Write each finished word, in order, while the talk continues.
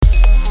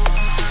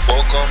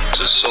Welcome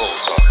to Soul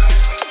Talk.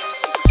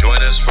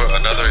 Join us for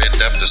another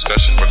in-depth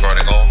discussion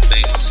regarding all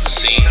things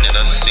seen and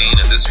unseen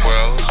in this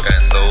world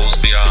and those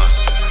beyond.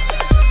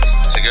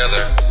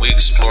 Together, we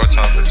explore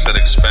topics that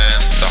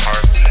expand the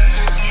heart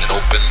and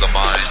open the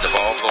mind of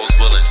all those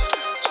willing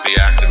to be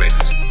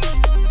activated.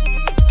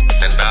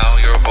 And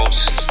now your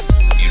host,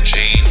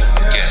 Eugene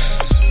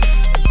Gantz.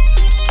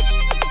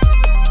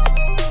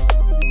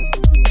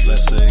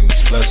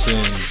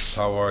 Blessings.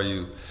 How are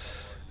you?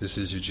 This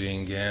is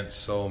Eugene Gantz,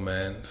 Soul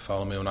Man.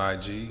 Follow me on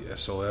IG,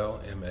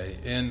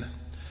 SOLMAN.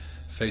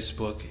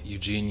 Facebook,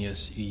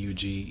 Eugenius,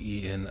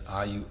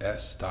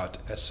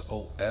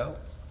 EUGENIUS.SOL.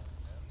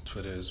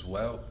 Twitter as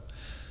well.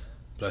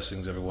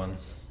 Blessings, everyone.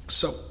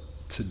 So,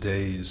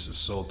 today's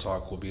Soul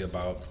Talk will be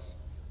about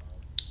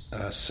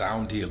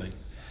sound healing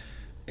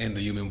and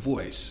the human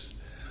voice.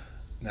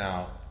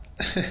 Now,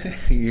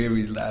 you hear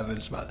me laughing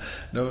and smiling.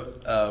 No,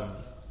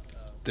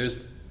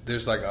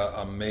 there's like an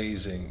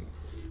amazing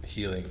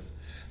healing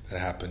that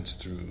happens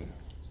through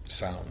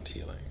sound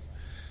healing.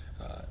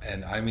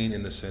 And I mean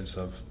in the sense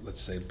of,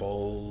 let's say,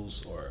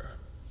 bowls or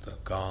the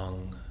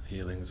gong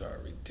healings are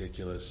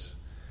ridiculous.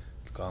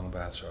 The gong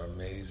baths are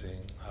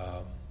amazing.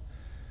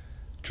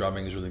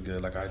 Drumming is really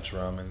good. Like I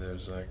drum and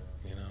there's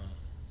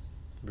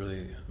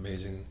really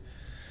amazing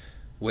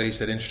ways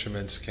that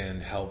instruments can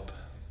help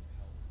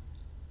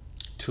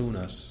tune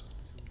us,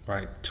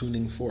 right?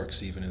 Tuning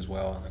forks even as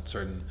well at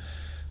certain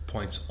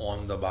points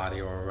on the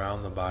body or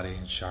around the body,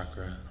 and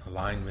chakra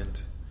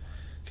alignment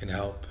can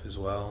help as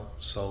well.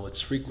 So it's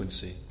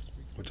frequency.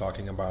 We're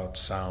talking about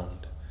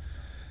sound,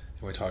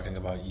 and we're talking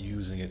about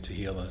using it to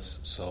heal us.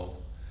 So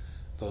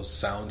those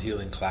sound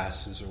healing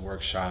classes or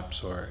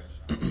workshops or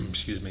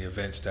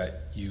events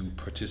that you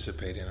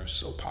participate in are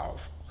so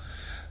powerful.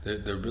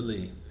 They're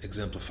really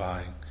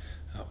exemplifying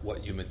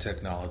what human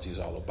technology is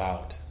all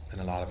about, and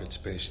a lot of it's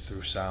based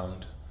through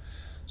sound.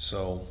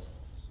 So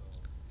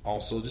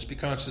also, just be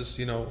conscious,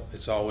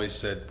 it's always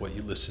said what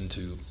you listen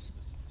to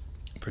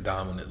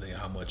predominantly,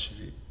 how much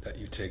that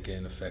you take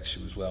in affects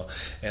you as well.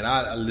 And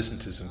I listen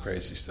to some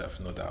crazy stuff,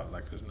 no doubt.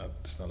 Like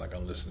it's not like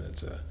I'm listening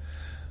to,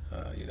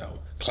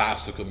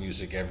 classical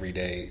music every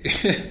day.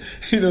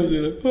 You're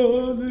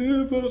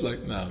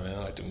like, nah, man,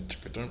 I like to,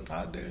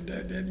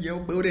 yo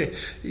booty.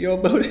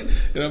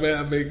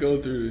 I may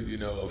go through,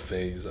 a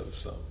phase of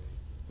some,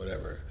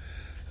 whatever.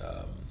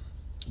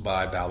 But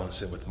I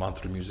balance it with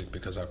mantra music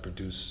because I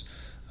produce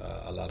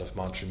a lot of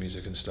mantra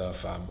music and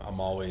stuff. I'm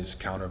always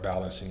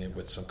counterbalancing it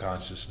with some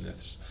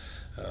consciousness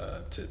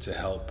to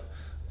help.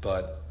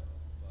 But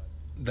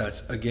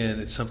that's, again,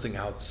 it's something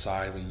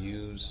outside we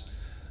use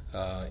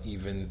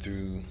even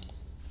through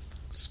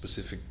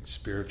specific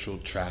spiritual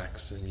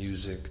tracks and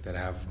music that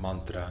have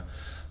mantra,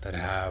 that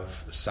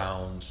have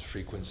sounds,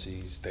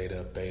 frequencies,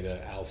 theta,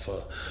 beta,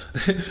 alpha,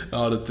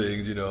 all the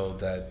things,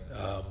 that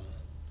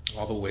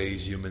all the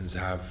ways humans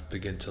have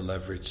begun to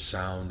leverage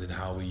sound and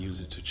how we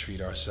use it to treat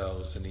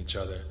ourselves and each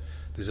other.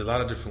 There's a lot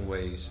of different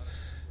ways.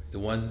 The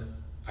one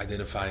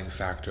identifying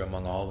factor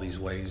among all these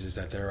ways is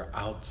that they're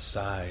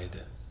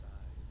outside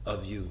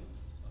of you.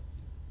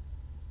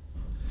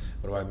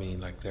 What do I mean?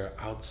 Like they're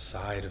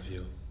outside of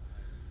you.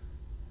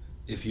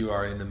 If you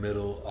are in the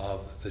middle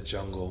of the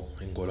jungle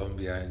in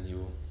Colombia and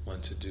you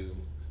want to do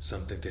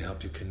something to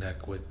help you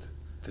connect with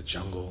the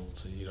jungle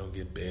so you don't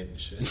get bit and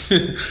shit.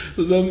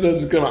 So something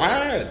doesn't come,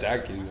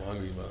 attack you,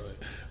 hungry mother.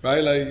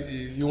 Right? Like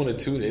you want to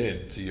tune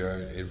in to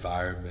your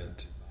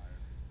environment.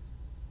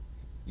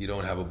 You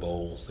don't have a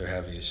bowl, they're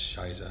heavy as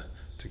shiza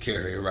to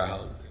carry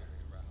around.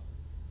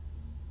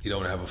 You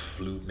don't have a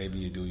flute, maybe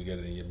you do, you get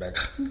it in your back.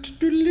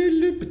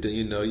 But then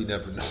you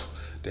never know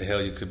the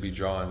hell you could be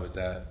drawing with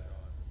that.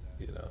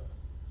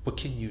 What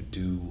can you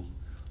do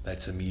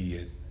that's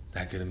immediate,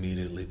 that can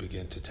immediately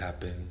begin to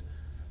tap in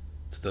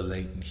to the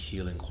latent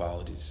healing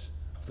qualities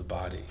of the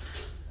body?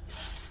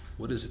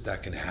 What is it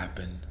that can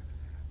happen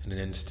in an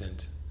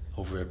instant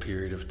over a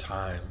period of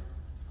time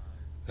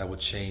that would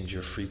change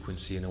your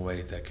frequency in a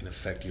way that can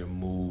affect your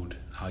mood,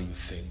 how you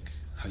think,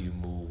 how you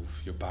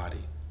move, your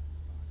body?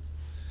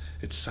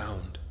 It's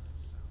sound.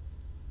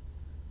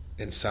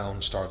 And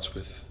sound starts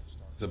with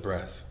the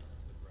breath.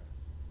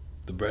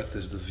 The breath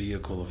is the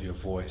vehicle of your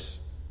voice.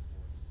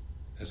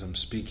 As I'm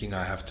speaking,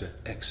 I have to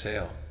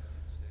exhale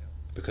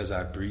because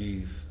I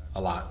breathe a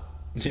lot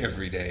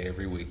every day,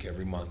 every week,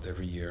 every month,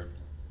 every year.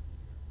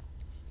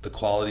 The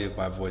quality of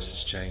my voice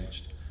has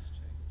changed.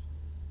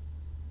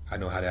 I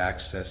know how to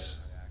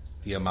access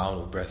the amount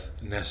of breath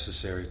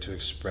necessary to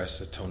express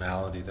the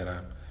tonality that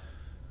I'm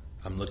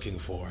looking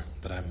for,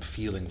 that I'm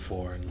feeling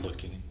for and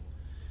looking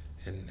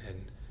and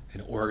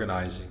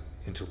organizing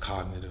into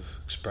cognitive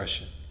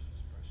expression.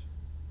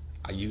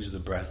 I use the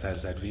breath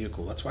as that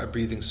vehicle. That's why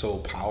breathing's so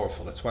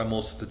powerful. That's why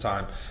most of the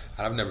time,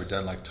 I've never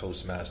done like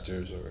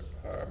Toastmasters or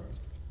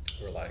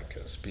like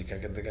speak. I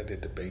think I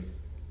did debate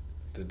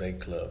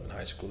club in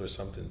high school or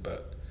something,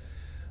 but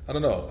I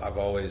don't know. I've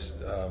always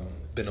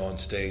been on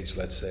stage,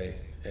 let's say,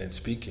 and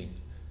speaking,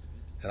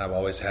 and I've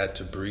always had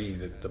to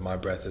breathe. My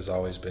breath has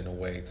always been a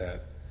way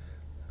that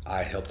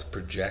I helped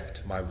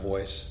project my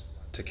voice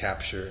to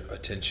capture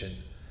attention,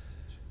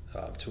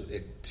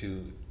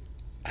 to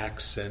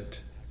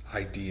accent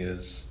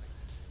ideas,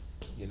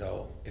 in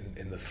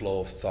the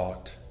flow of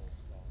thought.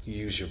 You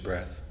use your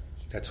breath.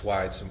 That's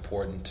why it's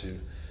important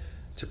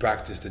to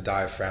practice the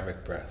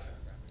diaphragmic breath,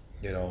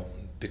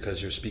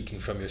 because you're speaking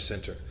from your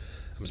center.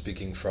 I'm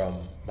speaking from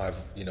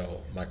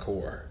my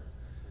core,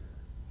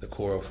 the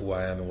core of who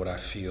I am and what I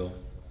feel,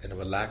 in a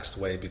relaxed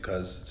way,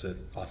 because it's an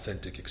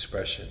authentic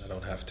expression. I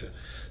don't have to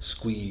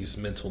squeeze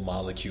mental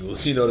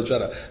molecules, to try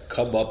to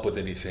come up with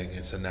anything.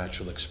 It's a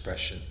natural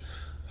expression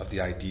of the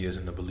ideas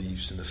and the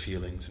beliefs and the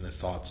feelings and the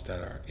thoughts that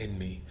are in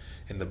me,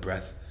 in the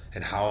breath.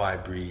 And how I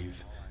breathe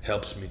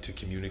helps me to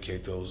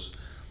communicate those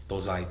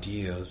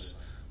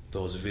ideas,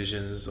 those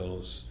visions,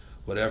 those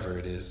whatever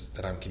it is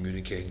that I'm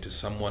communicating to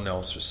someone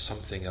else or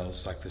something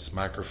else, like this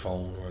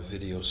microphone or a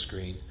video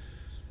screen.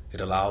 It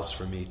allows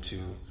for me to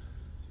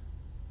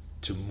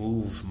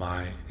move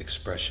my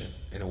expression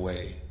in a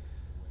way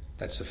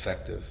that's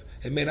effective.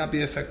 It may not be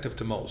effective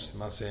to most.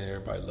 I'm not saying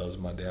everybody loves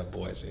my damn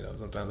voice.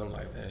 Sometimes I'm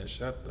like, man,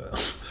 shut the,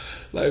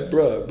 like,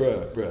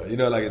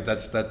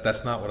 bruh.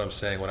 That's not what I'm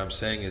saying. What I'm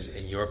saying is,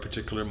 in your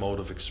particular mode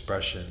of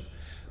expression,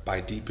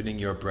 by deepening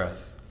your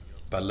breath,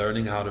 by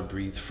learning how to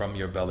breathe from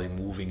your belly,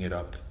 moving it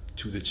up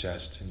to the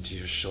chest, into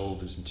your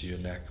shoulders, into your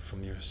neck,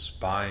 from your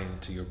spine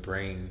to your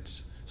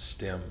brain's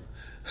stem.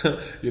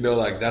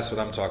 That's what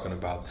I'm talking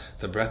about.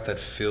 The breath that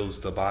fills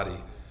the body.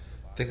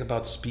 Think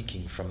about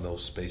speaking from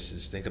those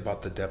spaces. Think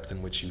about the depth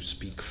in which you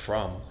speak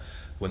from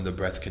when the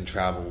breath can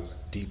travel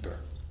deeper.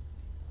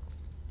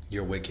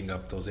 You're waking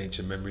up those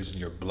ancient memories in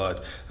your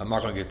blood. I'm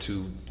not going to get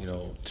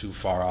too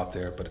far out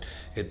there, but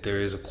there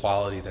is a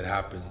quality that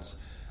happens.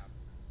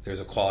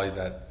 There's a quality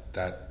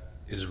that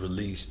is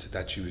released,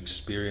 that you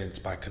experience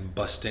by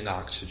combusting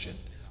oxygen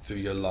through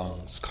your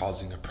lungs,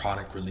 causing a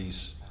pranic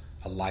release,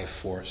 a life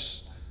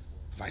force,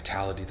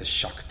 vitality, the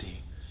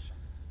Shakti,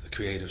 the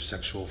creative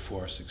sexual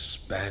force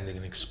expanding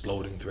and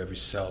exploding through every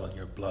cell in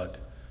your blood,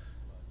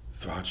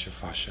 throughout your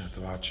fascia,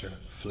 throughout your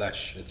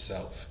flesh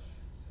itself.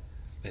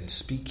 And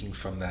speaking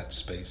from that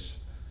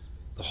space,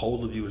 the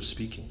whole of you is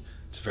speaking.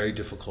 It's very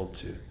difficult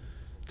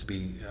to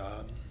be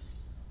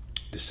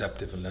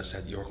deceptive unless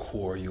at your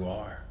core you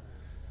are,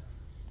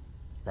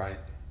 right?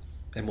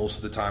 And most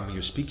of the time when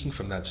you're speaking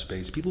from that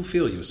space, people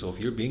feel you. So if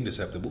you're being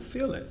deceptive, we'll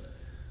feel it.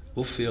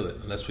 We'll feel it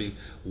unless we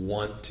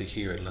want to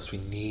hear it, unless we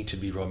need to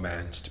be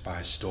romanced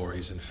by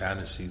stories and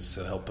fantasies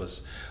to help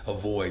us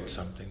avoid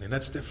something. Then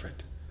that's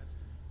different.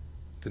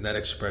 Then that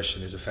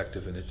expression is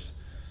effective in its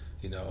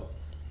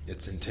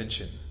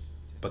intention.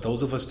 But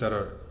those of us that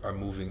are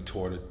moving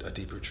toward a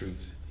deeper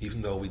truth,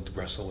 even though we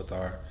wrestle with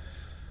our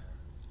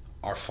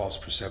false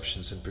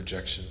perceptions and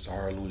projections,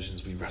 our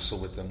illusions, we wrestle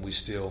with them, we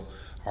still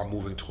are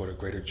moving toward a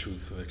greater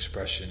truth of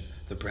expression.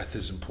 The breath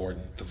is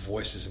important. The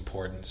voice is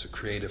important. It's a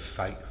creative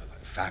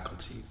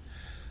faculty,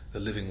 the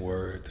living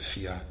word, the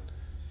fiat.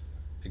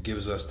 It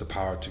gives us the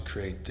power to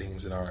create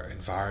things in our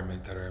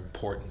environment that are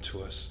important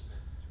to us.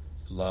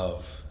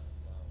 Love,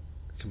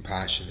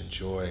 compassion, and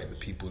joy, and the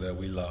people that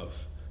we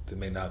love that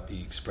may not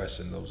be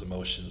expressing those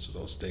emotions or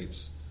those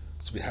states.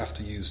 So we have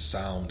to use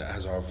sound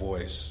as our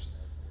voice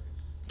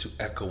to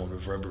echo and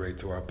reverberate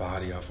through our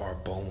body, off our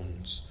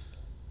bones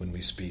when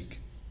we speak.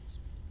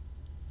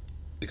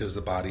 Because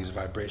the body is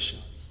vibration.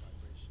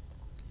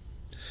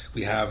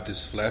 We have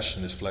this flesh,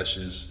 and this flesh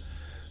is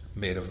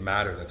made of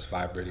matter that's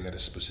vibrating at a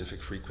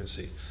specific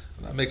frequency.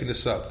 I'm not making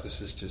this up. This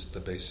is just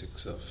the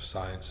basics of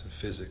science and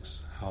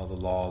physics, how the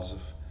laws of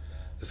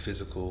the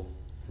physical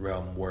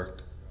realm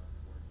work.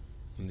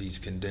 And these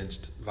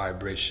condensed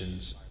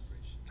vibrations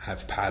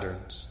have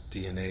patterns.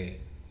 DNA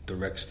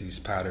directs these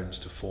patterns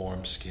to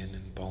form skin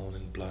and bone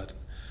and blood,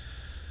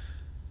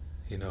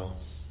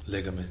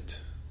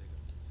 ligament.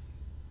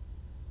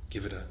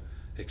 Give it a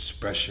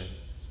expression.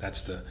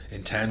 That's the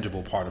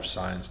intangible part of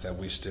science that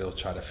we still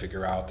try to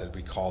figure out, that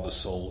we call the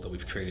soul, that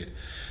we've created,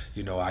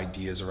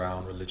 ideas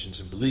around religions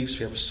and beliefs.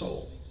 We have a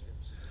soul.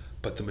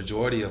 But the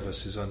majority of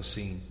us is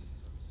unseen.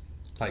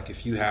 Like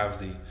if you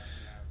have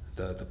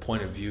the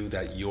point of view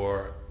that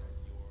you're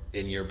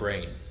in your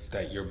brain,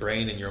 that your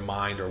brain and your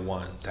mind are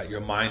one, that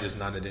your mind is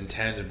not an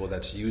intangible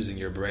that's using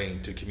your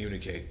brain to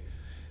communicate.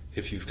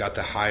 If you've got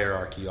the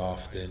hierarchy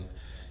off, then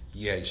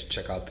yeah, you should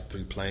check out the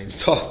Three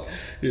Planes talk.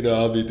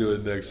 I'll be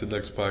doing the next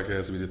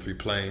podcast will be the Three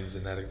Planes,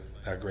 and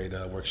that great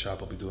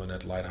workshop I'll be doing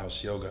at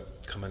Lighthouse Yoga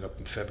coming up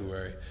in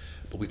February.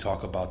 But we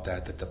talk about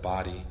that the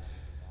body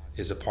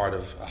is a part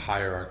of a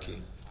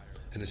hierarchy,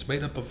 and it's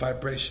made up of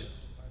vibration.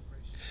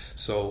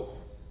 So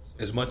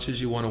as much as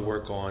you want to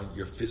work on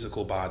your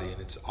physical body, and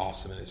it's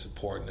awesome and it's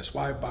important, that's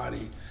why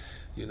body,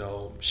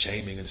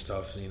 shaming and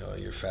stuff,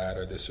 you're fat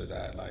or this or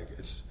that, like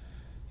it's,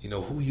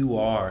 who you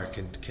are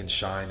can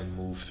shine and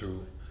move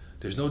through.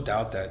 There's no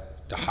doubt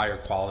that the higher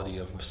quality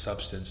of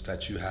substance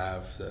that you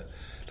have,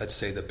 let's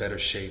say the better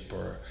shape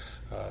or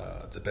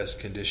the best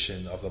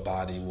condition of the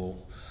body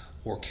will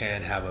or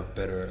can have a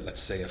better,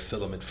 let's say, a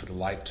filament for the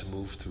light to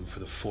move through, for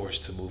the force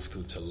to move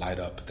through, to light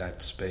up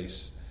that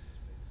space.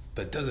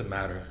 But it doesn't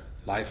matter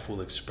life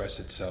will express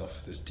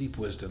itself. There's deep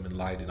wisdom and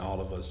light in all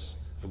of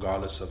us,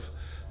 regardless of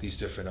these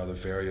different other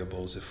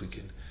variables. If we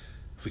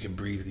can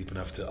breathe deep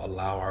enough to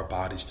allow our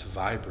bodies to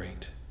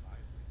vibrate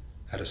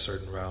at a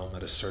certain realm,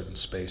 at a certain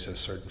space, at a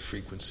certain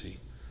frequency.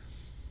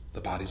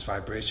 The body's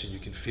vibration, you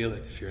can feel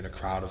it. If you're in a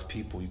crowd of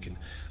people, you can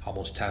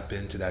almost tap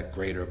into that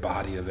greater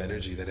body of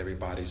energy that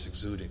everybody's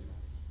exuding.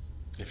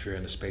 If you're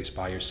in a space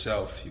by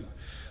yourself, you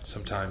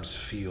sometimes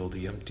feel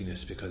the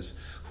emptiness because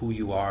who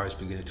you are is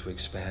beginning to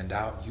expand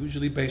out,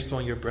 usually based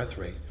on your breath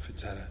rate. If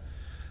it's at a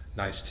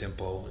nice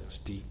tempo, it's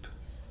deep,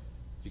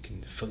 you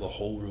can fill a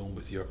whole room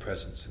with your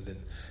presence. And then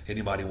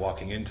anybody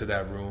walking into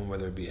that room,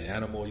 whether it be an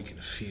animal, you can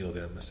feel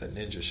them. That's that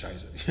ninja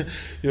shiza.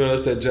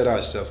 That's that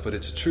Jedi stuff, but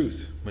it's a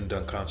truth when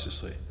done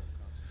consciously.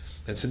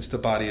 And since the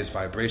body is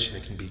vibration,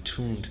 it can be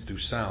tuned through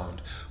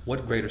sound.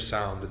 What greater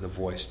sound than the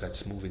voice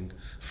that's moving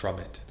from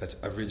it,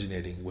 that's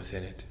originating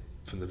within it,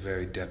 from the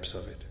very depths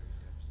of it,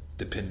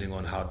 depending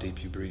on how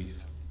deep you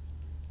breathe.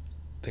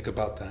 Think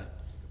about that.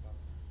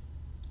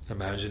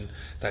 Imagine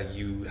that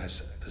you,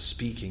 as a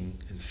speaking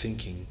and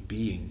thinking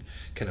being,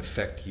 can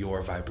affect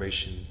your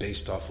vibration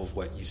based off of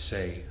what you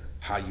say,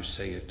 how you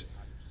say it,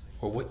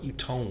 or what you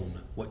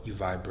tone, what you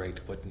vibrate,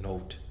 what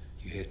note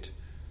you hit.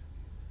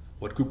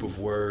 What group of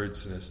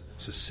words in a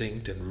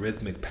succinct and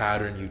rhythmic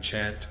pattern you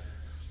chant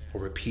or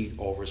repeat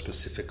over a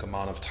specific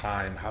amount of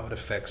time, how it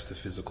affects the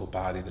physical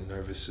body, the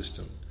nervous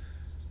system,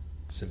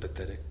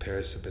 sympathetic,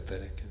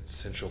 parasympathetic, and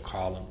central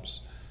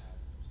columns,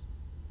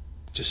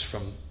 just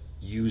from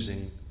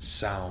using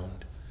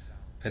sound.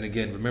 And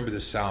again, remember,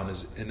 this sound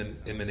is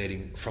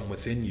emanating from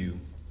within you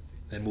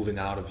and moving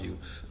out of you,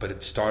 but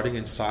it's starting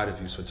inside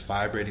of you, so it's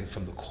vibrating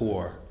from the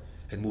core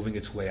and moving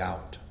its way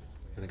out.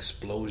 An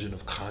explosion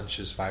of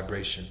conscious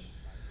vibration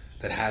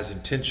that has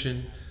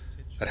intention,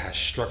 that has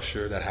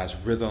structure, that has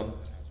rhythm,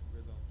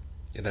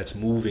 and that's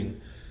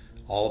moving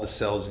all the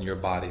cells in your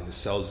body, the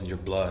cells in your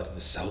blood, and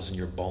the cells in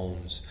your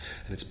bones.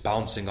 And it's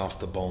bouncing off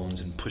the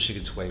bones and pushing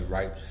its way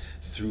right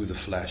through the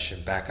flesh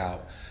and back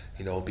out,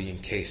 being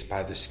encased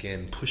by the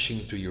skin, pushing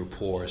through your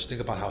pores.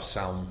 Think about how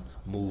sound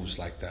moves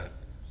like that.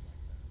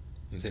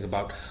 And think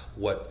about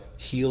what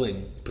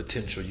healing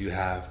potential you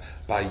have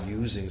by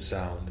using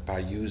sound, by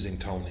using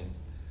toning.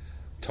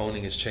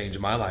 Toning has changed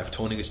my life.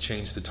 Toning has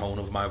changed the tone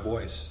of my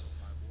voice.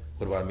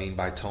 What do I mean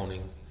by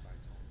toning?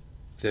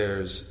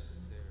 There's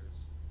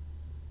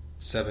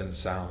 7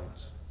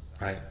 sounds,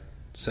 right?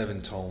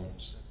 7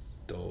 tones.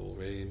 Do,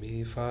 re,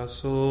 mi, fa,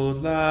 sol,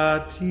 la,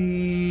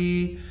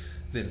 ti.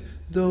 Then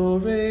do,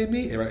 re,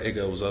 mi. Right? It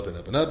goes up and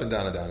up and up and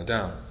down and down and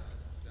down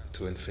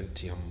to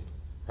infinitum,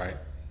 right?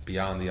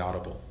 Beyond the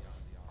audible.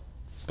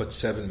 But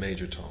 7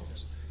 major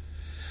tones.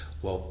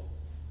 Well,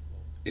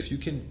 if you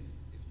can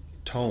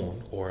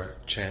tone or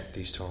chant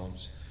these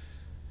tones,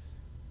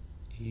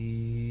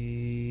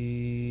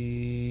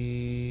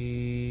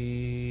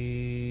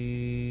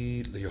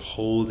 you're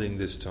holding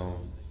this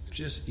tone,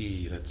 just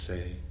E, let's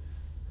say,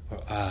 or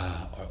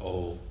Ah, or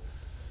O.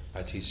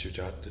 My teacher,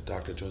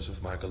 Dr.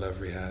 Joseph Michael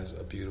Every, has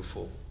a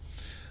beautiful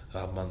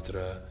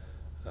mantra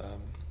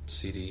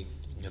CD,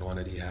 and one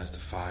that he has the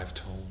 5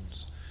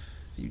 tones.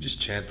 You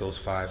just chant those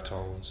 5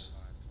 tones,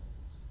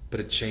 but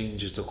it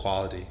changes the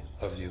quality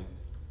of you.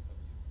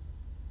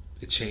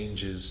 It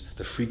changes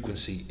the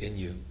frequency in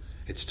you.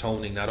 It's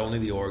toning not only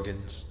the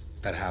organs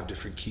that have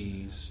different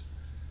keys,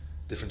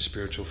 different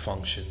spiritual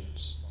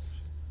functions,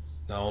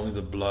 not only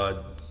the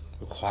blood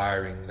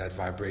requiring that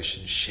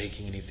vibration,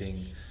 shaking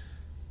anything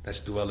that's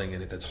dwelling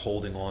in it, that's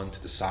holding on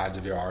to the sides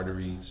of your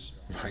arteries,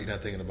 right? You're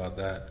not thinking about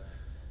that.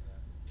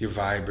 You're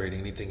vibrating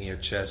anything in your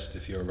chest.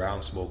 If you're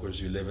around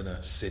smokers, you live in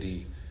a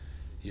city,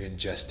 you're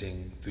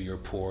ingesting through your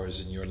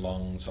pores and your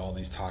lungs all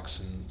these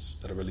toxins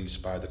that are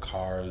released by the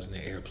cars and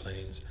the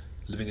airplanes.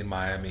 Living in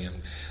Miami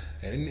and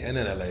in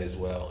LA as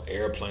well.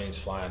 Airplanes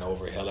flying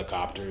over,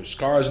 helicopters,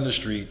 cars in the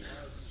street.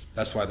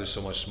 That's why there's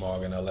so much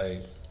smog in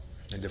LA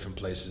and different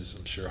places.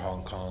 I'm sure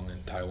Hong Kong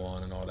and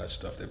Taiwan and all that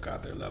stuff, they've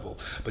got their level.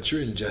 But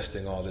you're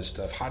ingesting all this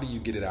stuff. How do you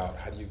get it out?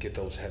 How do you get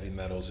those heavy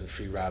metals and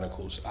free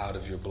radicals out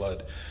of your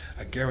blood?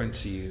 I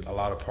guarantee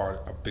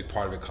a big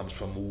part of it comes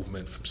from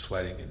movement, from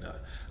sweating, and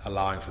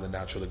allowing for the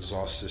natural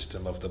exhaust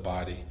system of the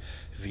body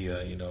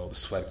via, the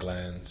sweat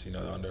glands, the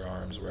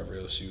underarms, wherever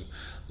else you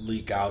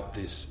leak out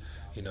this,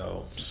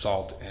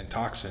 salt and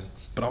toxin,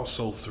 but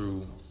also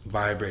through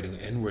vibrating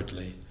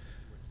inwardly,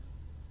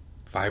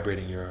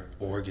 vibrating your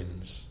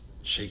organs,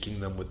 shaking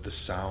them with the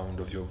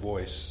sound of your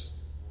voice,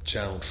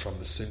 channeled from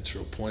the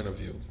central point of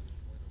view.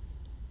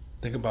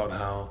 Think about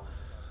how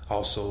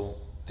also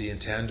the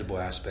intangible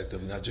aspect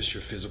of not just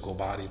your physical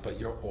body, but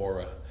your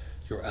aura,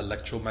 your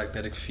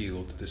electromagnetic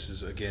field. This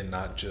is, again,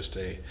 not just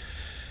a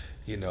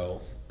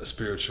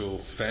spiritual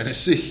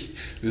fantasy.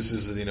 This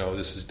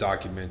is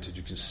documented.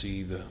 You can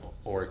see the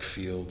auric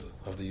field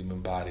of the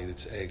human body,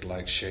 its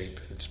egg-like shape,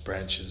 its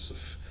branches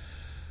of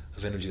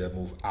energy that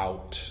move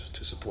out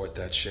to support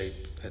that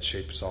shape. That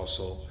shape is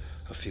also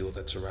a field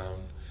that's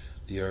around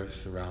the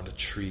earth, around a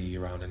tree,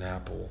 around an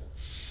apple,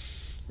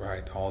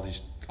 right? All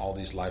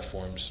these life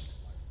forms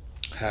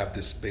have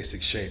this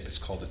basic shape. It's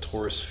called the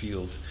torus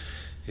field.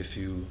 If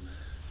you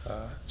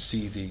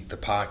see the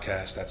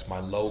podcast, that's my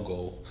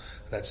logo.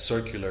 That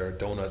circular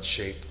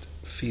donut-shaped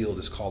field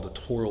is called the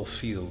toral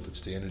field.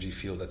 It's the energy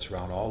field that's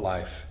around all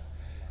life,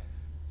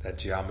 that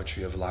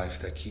geometry of life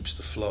that keeps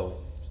the flow.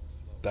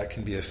 That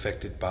can be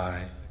affected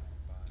by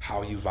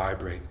how you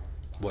vibrate,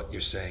 what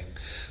you're saying.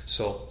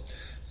 So,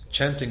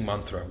 chanting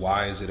mantra,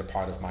 why is it a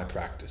part of my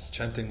practice?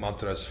 Chanting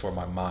mantra is for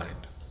my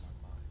mind.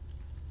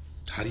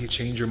 How do you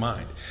change your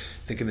mind?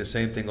 Thinking the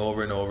same thing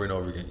over and over and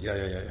over again.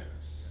 Yeah.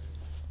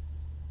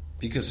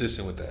 Be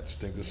consistent with that. Just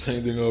think the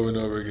same thing over and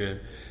over again.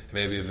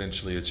 Maybe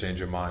eventually you'll change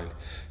your mind.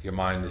 Your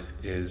mind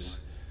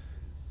is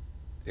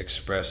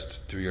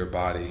expressed through your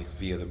body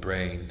via the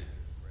brain.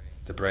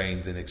 The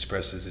brain then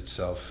expresses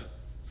itself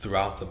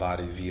throughout the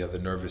body via the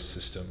nervous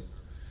system.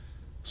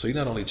 So you're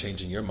not only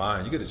changing your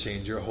mind, you got to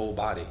change your whole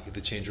body. You have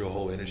to change your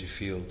whole energy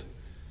field.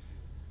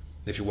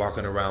 If you're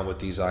walking around with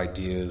these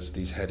ideas,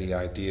 these heady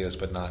ideas,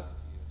 but not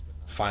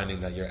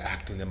finding that you're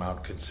acting them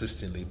out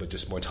consistently, but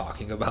just more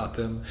talking about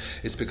them,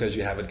 it's because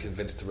you haven't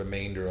convinced the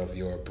remainder of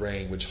your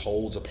brain, which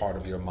holds a part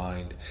of your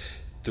mind,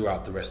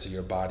 throughout the rest of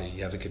your body.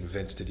 You haven't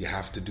convinced it. You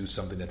have to do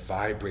something that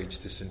vibrates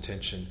this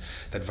intention,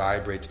 that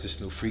vibrates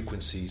this new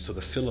frequency. So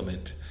the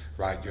filament,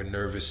 right, your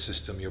nervous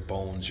system, your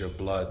bones, your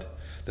blood,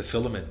 the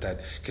filament that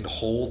can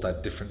hold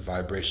that different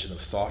vibration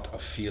of thought,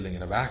 of feeling,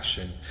 and of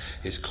action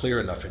is clear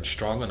enough and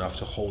strong enough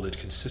to hold it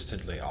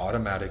consistently,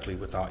 automatically,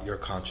 without your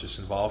conscious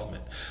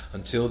involvement.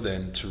 Until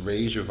then, to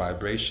raise your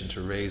vibration,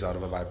 to raise out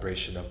of a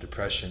vibration of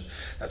depression.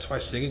 That's why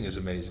singing is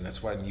amazing.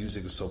 That's why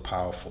music is so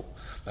powerful.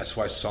 That's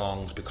why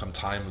songs become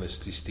timeless.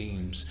 These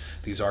themes,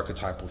 these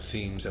archetypal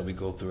themes that we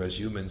go through as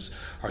humans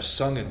are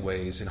sung in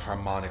ways, in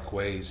harmonic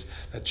ways,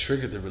 that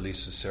trigger the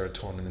release of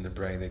serotonin in the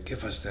brain, that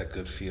give us that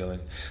good feeling,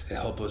 that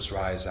help us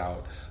rise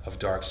out of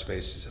dark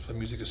spaces. The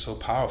music is so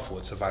powerful.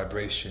 It's a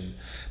vibration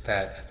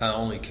that not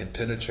only can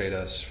penetrate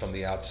us from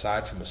the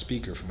outside, from a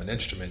speaker, from an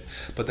instrument,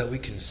 but that we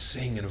can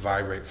sing and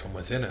vibrate from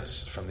within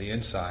us, from the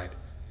inside,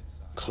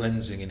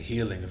 cleansing and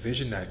healing.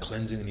 Envision that,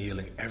 cleansing and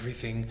healing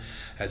everything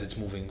as it's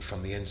moving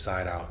from the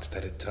inside out,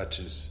 that it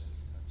touches.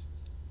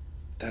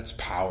 That's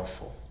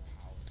powerful.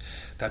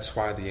 That's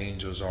why the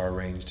angels are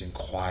arranged in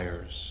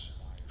choirs.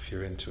 If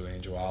you're into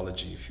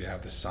angelology, if you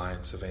have the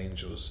science of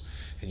angels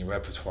in your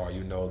repertoire,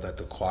 you know that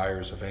the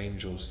choirs of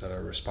angels that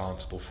are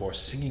responsible for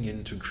singing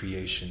into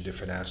creation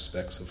different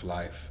aspects of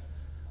life,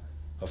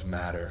 of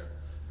matter.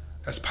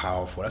 That's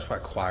powerful. That's why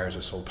choirs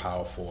are so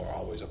powerful, are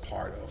always a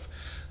part of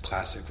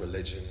classic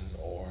religion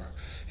or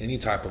any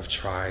type of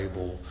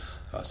tribal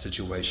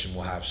situation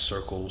will have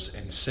circles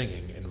and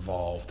singing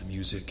involved,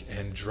 music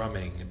and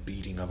drumming, and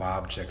beating of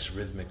objects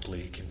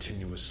rhythmically,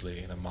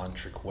 continuously, in a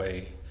mantric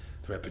way.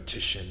 The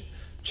repetition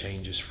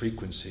changes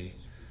frequency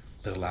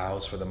that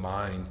allows for the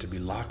mind to be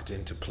locked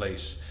into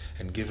place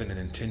and given an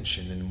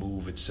intention and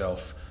move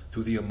itself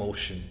through the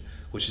emotion,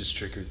 which is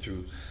triggered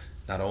through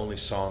not only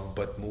song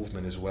but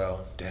movement as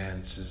well.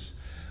 Dance is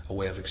a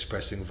way of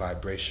expressing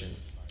vibration,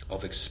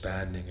 of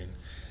expanding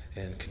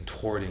and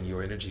contorting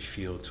your energy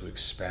field to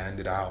expand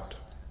it out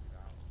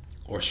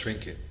or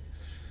shrink it.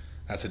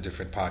 That's a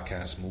different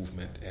podcast,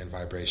 movement and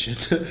vibration.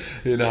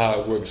 You know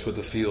how it works with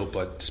the field,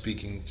 but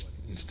speaking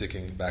and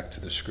sticking back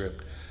to the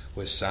script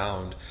with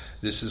sound,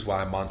 this is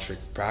why mantric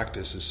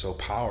practice is so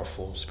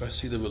powerful,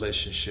 especially the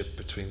relationship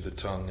between the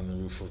tongue and the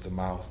roof of the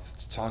mouth.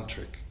 It's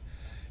tantric.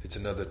 It's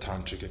another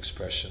tantric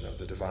expression of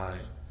the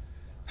divine.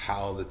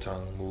 How the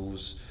tongue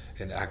moves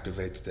and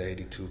activates the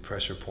 82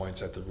 pressure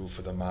points at the roof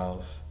of the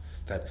mouth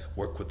that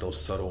work with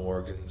those subtle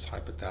organs,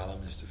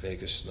 hypothalamus, the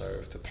vagus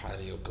nerve, the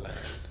pineal gland,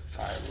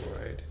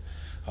 thyroid,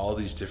 all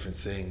these different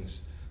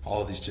things.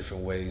 All these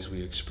different ways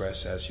we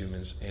express as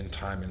humans in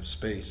time and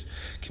space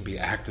can be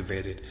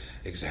activated,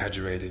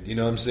 exaggerated, you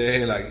know what I'm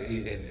saying? Like,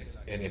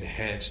 and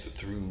enhanced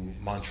through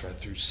mantra,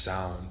 through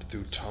sound,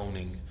 through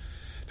toning,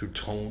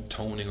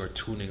 toning or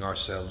tuning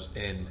ourselves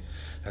in.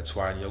 That's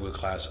why in yoga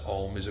class,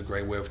 Om is a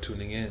great way of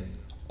tuning in.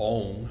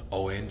 Om,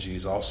 O-N-G,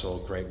 is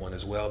also a great one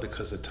as well,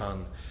 because the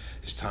tongue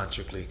is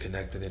tantrically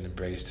connected and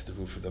embraced to the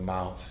roof of the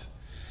mouth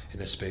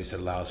in a space that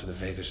allows for the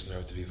vagus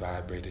nerve to be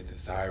vibrated, the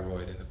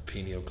thyroid and the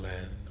pineal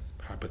gland,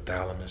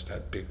 hypothalamus,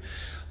 that big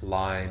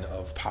line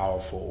of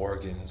powerful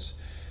organs,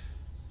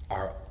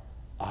 are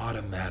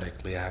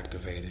automatically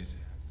activated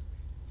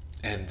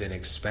and then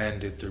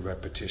expanded through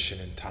repetition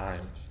and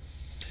time.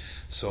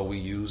 So we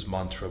use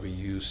mantra, we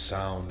use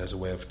sound as a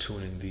way of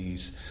tuning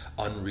these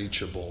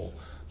unreachable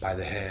by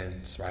the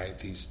hands, right?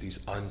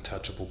 These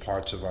untouchable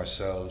parts of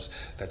ourselves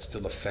that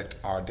still affect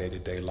our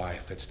day-to-day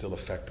life, that still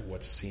affect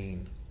what's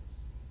seen.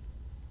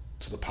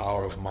 So the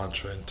power of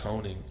mantra and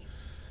toning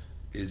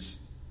is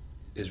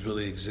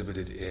really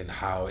exhibited in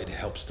how it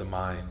helps the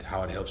mind,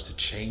 how it helps to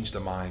change the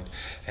mind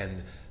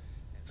and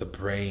the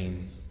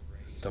brain,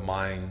 the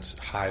mind's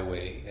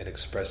highway and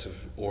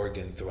expressive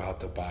organ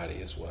throughout the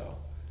body as well.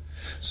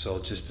 So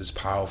just as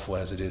powerful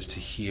as it is to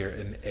hear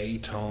an A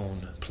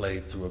tone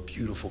played through a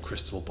beautiful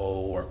crystal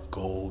bowl or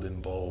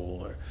golden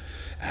bowl or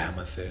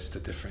amethyst, the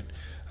different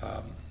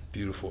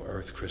beautiful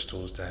earth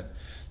crystals that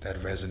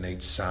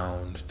resonate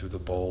sound through the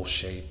bowl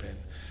shape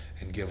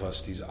and give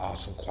us these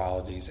awesome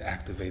qualities,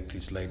 activate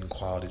these latent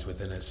qualities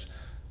within us,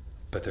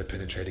 but they're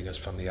penetrating us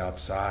from the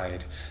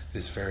outside.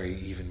 This very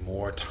even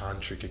more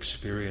tantric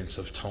experience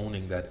of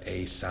toning that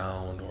A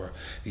sound, or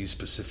these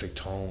specific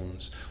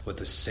tones with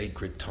the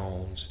sacred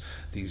tones,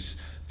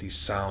 these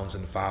sounds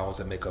and vowels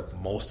that make up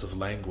most of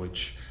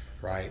language,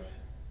 right?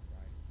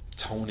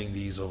 Toning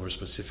these over a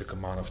specific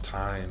amount of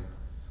time,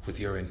 with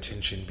your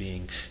intention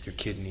being your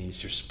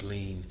kidneys, your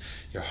spleen,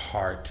 your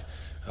heart,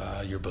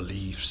 your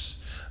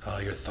beliefs,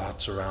 your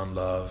thoughts around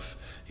love,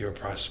 your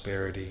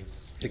prosperity.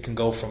 It can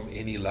go from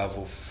any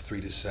level,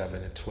 3 to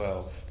 7 and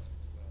 12.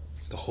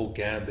 The whole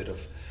gambit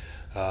of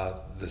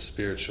the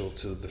spiritual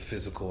to the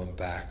physical and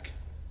back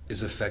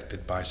is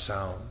affected by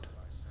sound.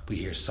 We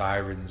hear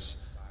sirens,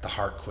 the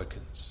heart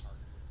quickens.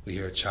 We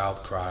hear a child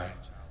cry,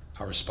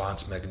 our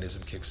response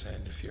mechanism kicks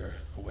in if you're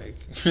awake.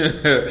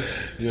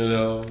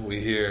 We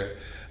hear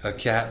a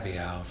cat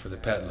meow for the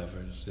pet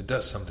lovers. It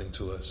does something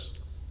to us.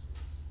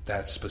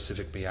 That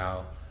specific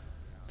meow,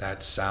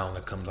 that sound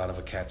that comes out of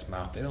a cat's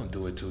mouth, they don't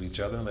do it to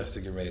each other unless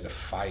they get ready to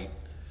fight,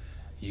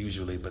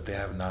 usually, but they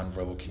have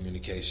nonverbal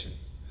communication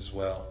as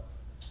well.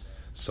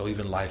 So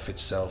even life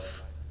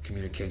itself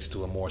communicates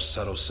to a more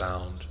subtle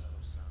sound.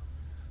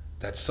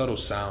 That subtle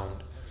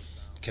sound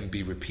can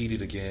be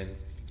repeated again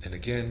and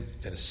again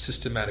in a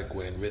systematic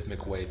way, in a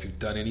rhythmic way. If you've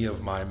done any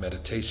of my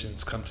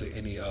meditations, come to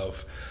any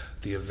of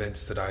the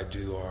events that I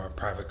do, or a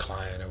private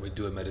client, or we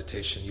do a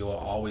meditation, you'll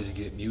always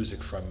get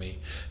music from me.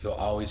 You'll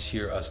always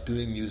hear us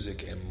doing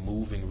music and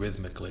moving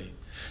rhythmically,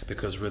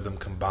 because rhythm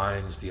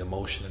combines the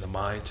emotion and the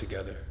mind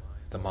together.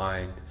 The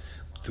mind,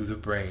 through the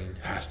brain,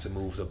 has to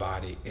move the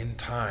body in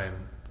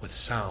time with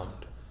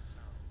sound.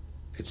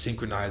 It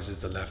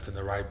synchronizes the left and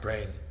the right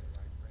brain.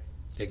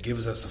 It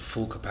gives us a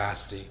full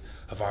capacity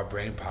of our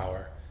brain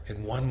power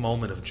in one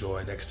moment of joy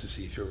and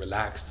ecstasy. If you're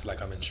relaxed,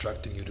 like I'm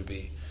instructing you to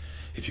be,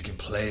 if you can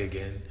play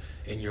again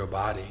in your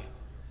body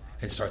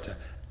and start to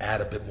add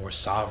a bit more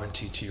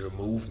sovereignty to your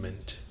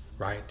movement,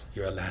 right?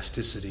 Your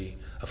elasticity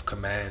of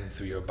command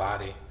through your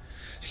body.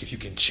 If you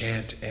can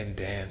chant and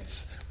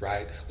dance,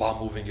 right, while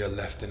moving your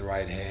left and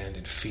right hand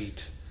and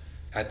feet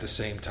at the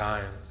same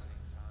time,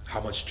 how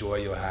much joy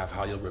you'll have,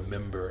 how you'll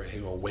remember, how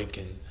you'll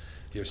awaken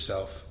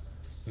yourself.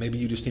 Maybe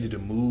you just needed to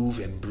move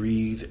and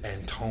breathe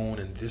and tone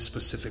in this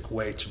specific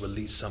way to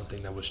release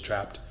something that was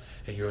trapped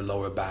in your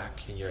lower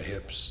back, in your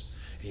hips,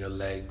 in your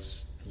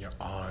legs, in your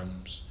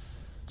arms,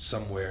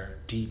 somewhere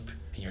deep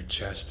in your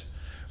chest,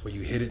 where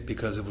you hid it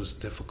because it was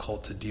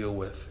difficult to deal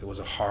with. It was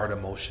a hard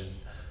emotion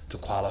to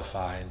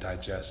qualify and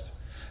digest.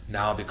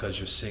 Now, because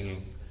you're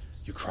singing,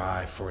 you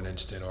cry for an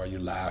instant, or you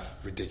laugh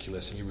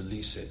ridiculous and you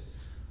release it,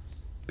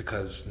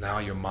 because now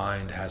your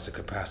mind has the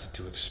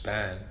capacity to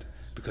expand,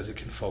 because it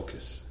can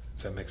focus.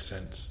 If that makes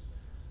sense.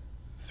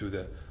 Through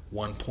the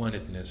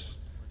one-pointedness,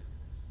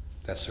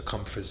 that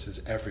circumference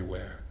is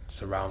everywhere,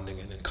 surrounding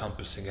and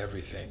encompassing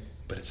everything,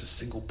 but it's a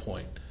single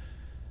point.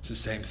 It's the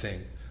same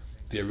thing.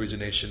 The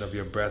origination of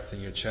your breath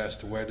in your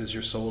chest, where does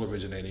your soul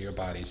originate in your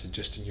body? Is it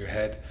just in your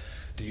head?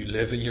 Do you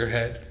live in your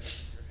head?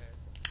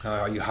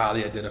 Are you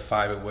highly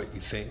identified with what you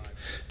think?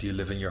 Do you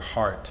live in your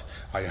heart?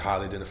 Are you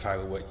highly identified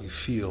with what you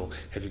feel?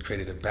 Have you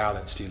created a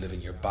balance? Do you live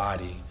in your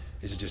body?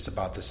 Is it just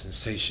about the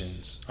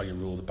sensations? Are you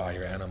ruled by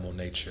your animal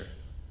nature?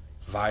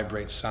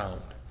 Vibrate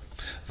sound.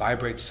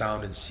 Vibrate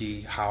sound and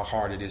see how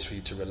hard it is for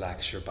you to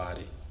relax your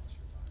body.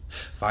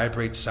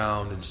 Vibrate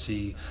sound and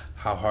see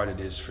how hard it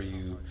is for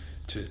you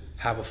to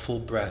have a full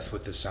breath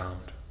with the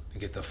sound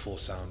and get the full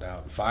sound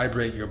out.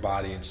 Vibrate your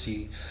body and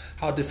see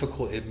how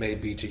difficult it may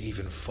be to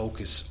even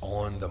focus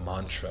on the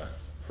mantra.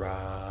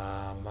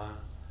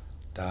 Rama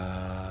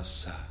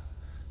Dasa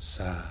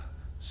Sa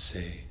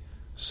Se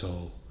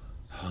So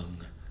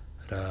Hung.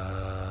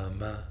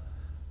 Rama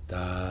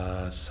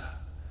Dasa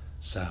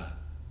Sa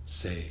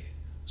Se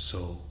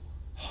So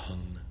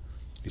Hung.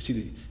 You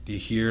see, do you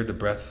hear the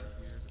breath?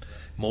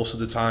 Most of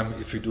the time,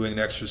 if you're doing an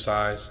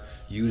exercise,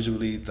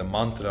 usually the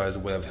mantra is a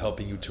way of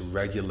helping you to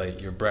regulate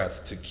your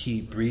breath, to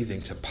keep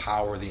breathing, to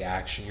power the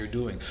action you're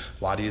doing.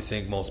 Why do you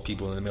think most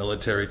people in the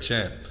military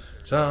chant?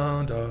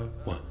 Sound off,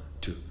 1,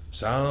 2,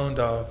 sound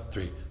off,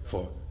 3,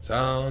 4,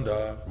 sound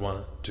off,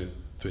 1, 2,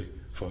 3,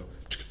 4,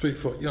 3,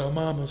 4. Yo,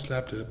 mama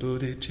slapped the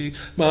booty cheek,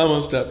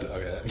 mama slapped the...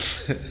 Okay.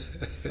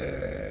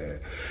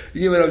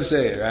 You get what I'm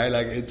saying, right?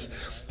 Like, it's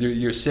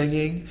you're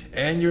singing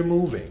and you're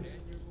moving.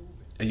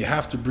 And you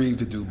have to breathe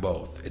to do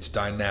both. It's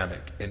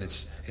dynamic and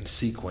it's in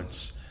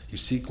sequence. You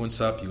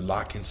sequence up, you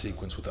lock in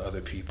sequence with the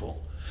other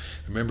people.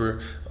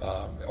 Remember,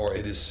 or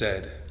it is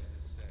said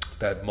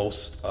that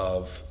most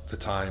of the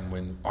time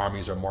when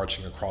armies are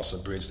marching across a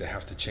bridge, they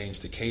have to change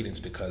the cadence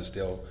because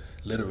they'll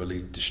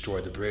literally destroy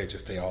the bridge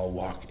if they all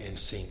walk in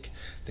sync.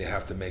 They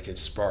have to make it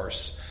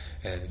sparse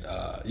and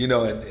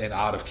and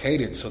out of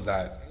cadence so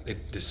that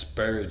it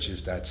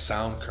disparages that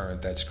sound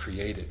current that's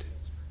created,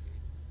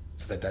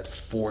 so that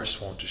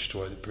force won't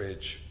destroy the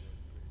bridge.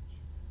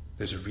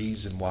 There's a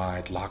reason why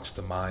it locks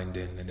the mind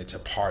in, and it's a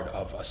part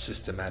of a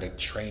systematic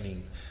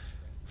training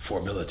for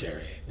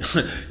military.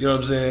 You know what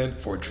I'm saying?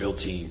 For drill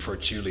team, for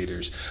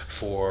cheerleaders,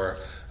 for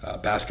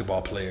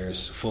basketball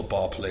players,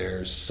 football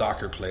players,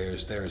 soccer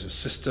players. There is a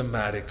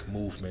systematic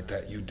movement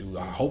that you do,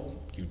 I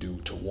hope you do,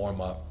 to warm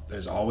up.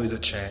 There's always a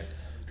chant.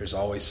 There's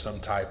always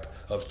some type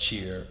of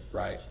cheer,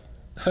 right?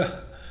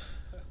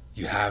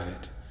 You have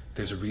it.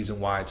 There's a reason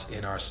why it's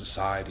in our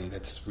society.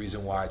 That's the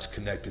reason why it's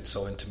connected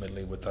so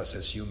intimately with us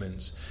as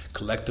humans,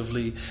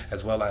 collectively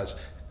as well as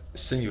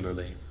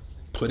singularly.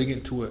 Putting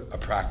into a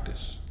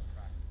practice,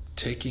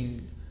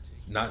 taking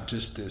not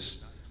just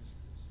this,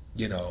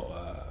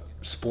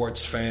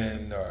 sports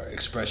fan or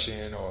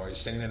expression or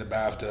sitting in the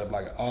bathtub,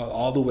 like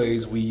all the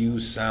ways we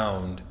use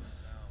sound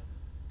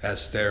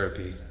as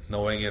therapy,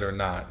 knowing it or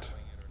not,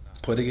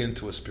 putting it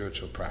into a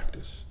spiritual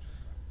practice.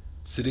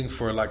 Sitting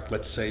for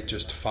let's say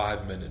just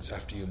 5 minutes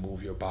after you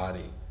move your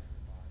body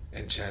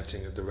and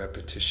chanting the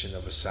repetition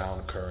of a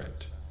sound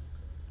current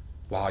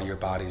while your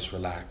body's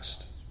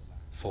relaxed,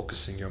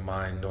 focusing your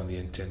mind on the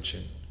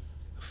intention,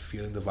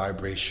 feeling the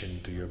vibration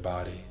through your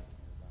body,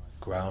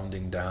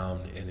 grounding down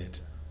in it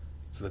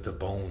so that the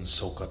bones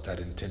soak up that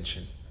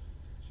intention.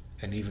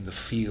 And even the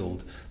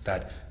field,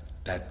 that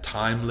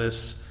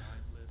timeless,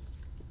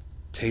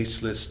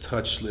 tasteless,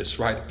 touchless,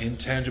 right,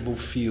 intangible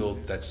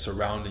field that's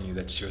surrounding you,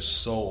 that's your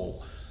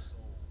soul,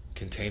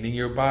 containing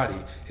your body,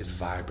 is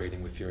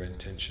vibrating with your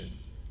intention,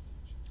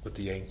 with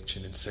the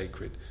ancient and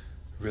sacred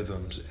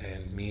rhythms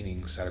and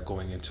meanings that are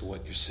going into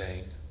what you're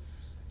saying,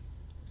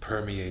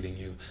 permeating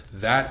you.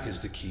 That is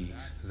the key.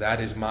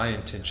 That is my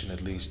intention,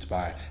 at least,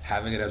 by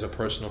having it as a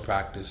personal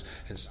practice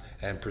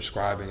and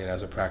prescribing it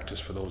as a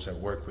practice for those that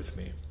work with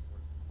me.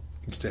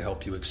 It's to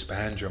help you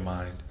expand your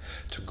mind,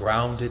 to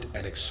ground it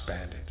and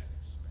expand it,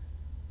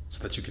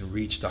 so that you can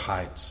reach the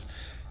heights,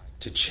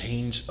 to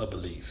change a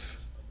belief,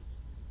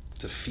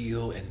 to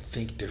feel and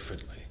think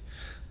differently.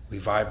 We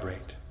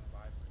vibrate.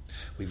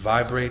 We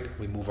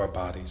move our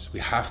bodies. We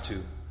have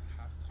to.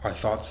 Our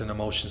thoughts and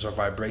emotions are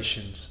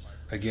vibrations.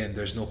 Again,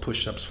 there's no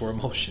push-ups for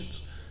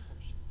emotions,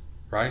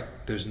 right?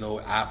 There's no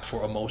app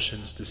for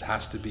emotions. This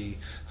has to be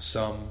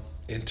some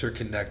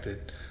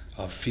interconnected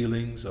of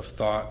feelings, of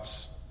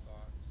thoughts,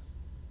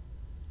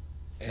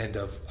 and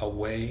of a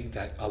way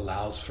that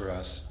allows for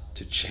us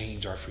to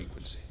change our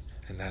frequency.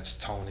 And that's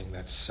toning,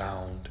 that's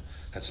sound,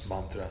 that's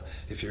mantra.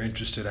 If you're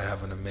interested, I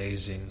have an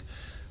amazing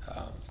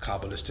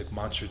Kabbalistic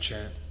mantra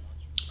chant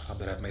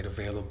that I've made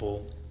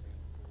available.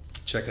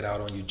 Check it out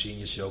on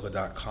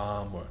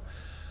eugeniusyoga.com or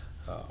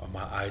on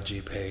my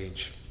IG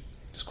page.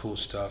 It's cool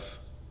stuff.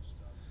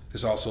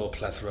 There's also a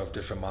plethora of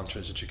different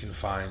mantras that you can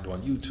find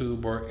on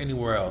YouTube or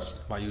anywhere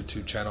else. My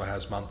YouTube channel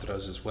has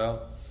mantras as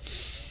well.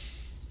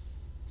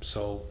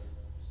 So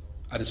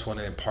I just want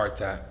to impart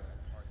that.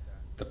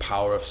 The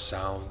power of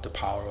sound, the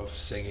power of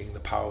singing, the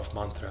power of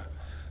mantra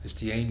is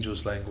the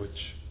angel's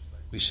language.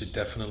 We should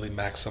definitely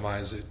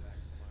maximize it.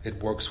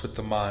 It works with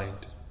the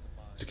mind.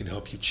 It can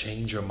help you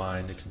change your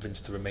mind and convince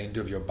the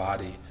remainder of your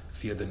body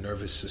via the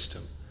nervous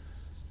system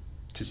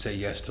to say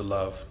yes to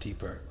love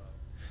deeper,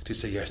 to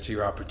say yes to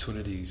your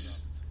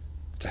opportunities,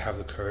 to have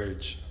the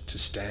courage to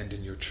stand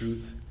in your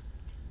truth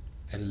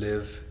and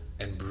live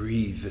and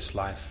breathe this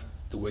life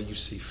the way you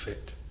see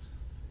fit,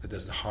 that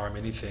doesn't harm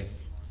anything,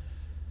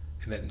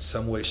 and that in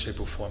some way, shape,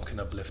 or form can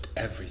uplift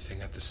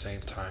everything at the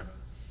same time.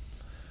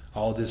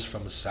 All this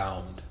from a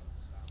sound.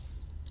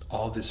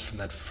 All this from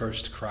that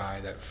first cry,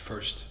 that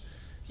first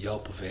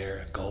yelp of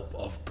air, gulp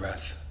of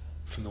breath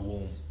from the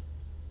womb.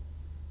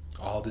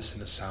 All this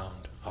in a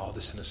sound. All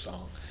this in a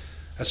song.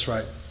 That's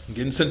right. I'm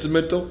getting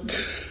sentimental.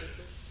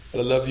 But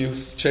I love you.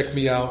 Check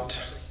me out.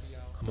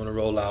 I'm going to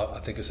roll out. I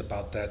think it's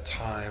about that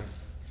time.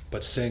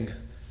 But sing,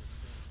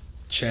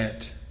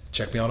 chant.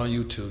 Check me out on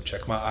YouTube.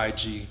 Check my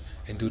IG.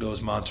 And do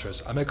those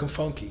mantras. I make them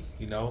funky,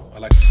 I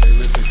like to stay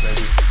rhythmic,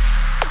 baby.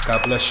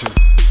 God bless you.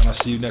 And I'll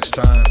see you next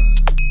time.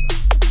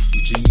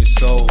 Eugenius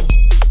Soul.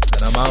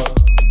 And I'm out.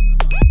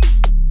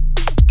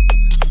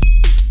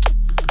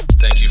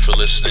 Thank you for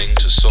listening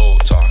to Soul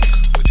Talk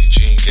with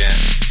Eugene Gann,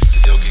 the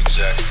Yogi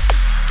Exec.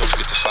 Don't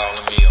forget to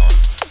follow me on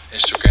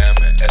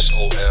Instagram at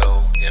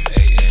SOLMAN,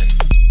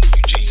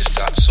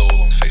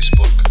 Eugenius.soul on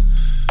Facebook.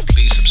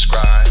 Please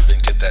subscribe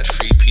and get that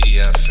free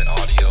PDF and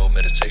audio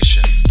meditation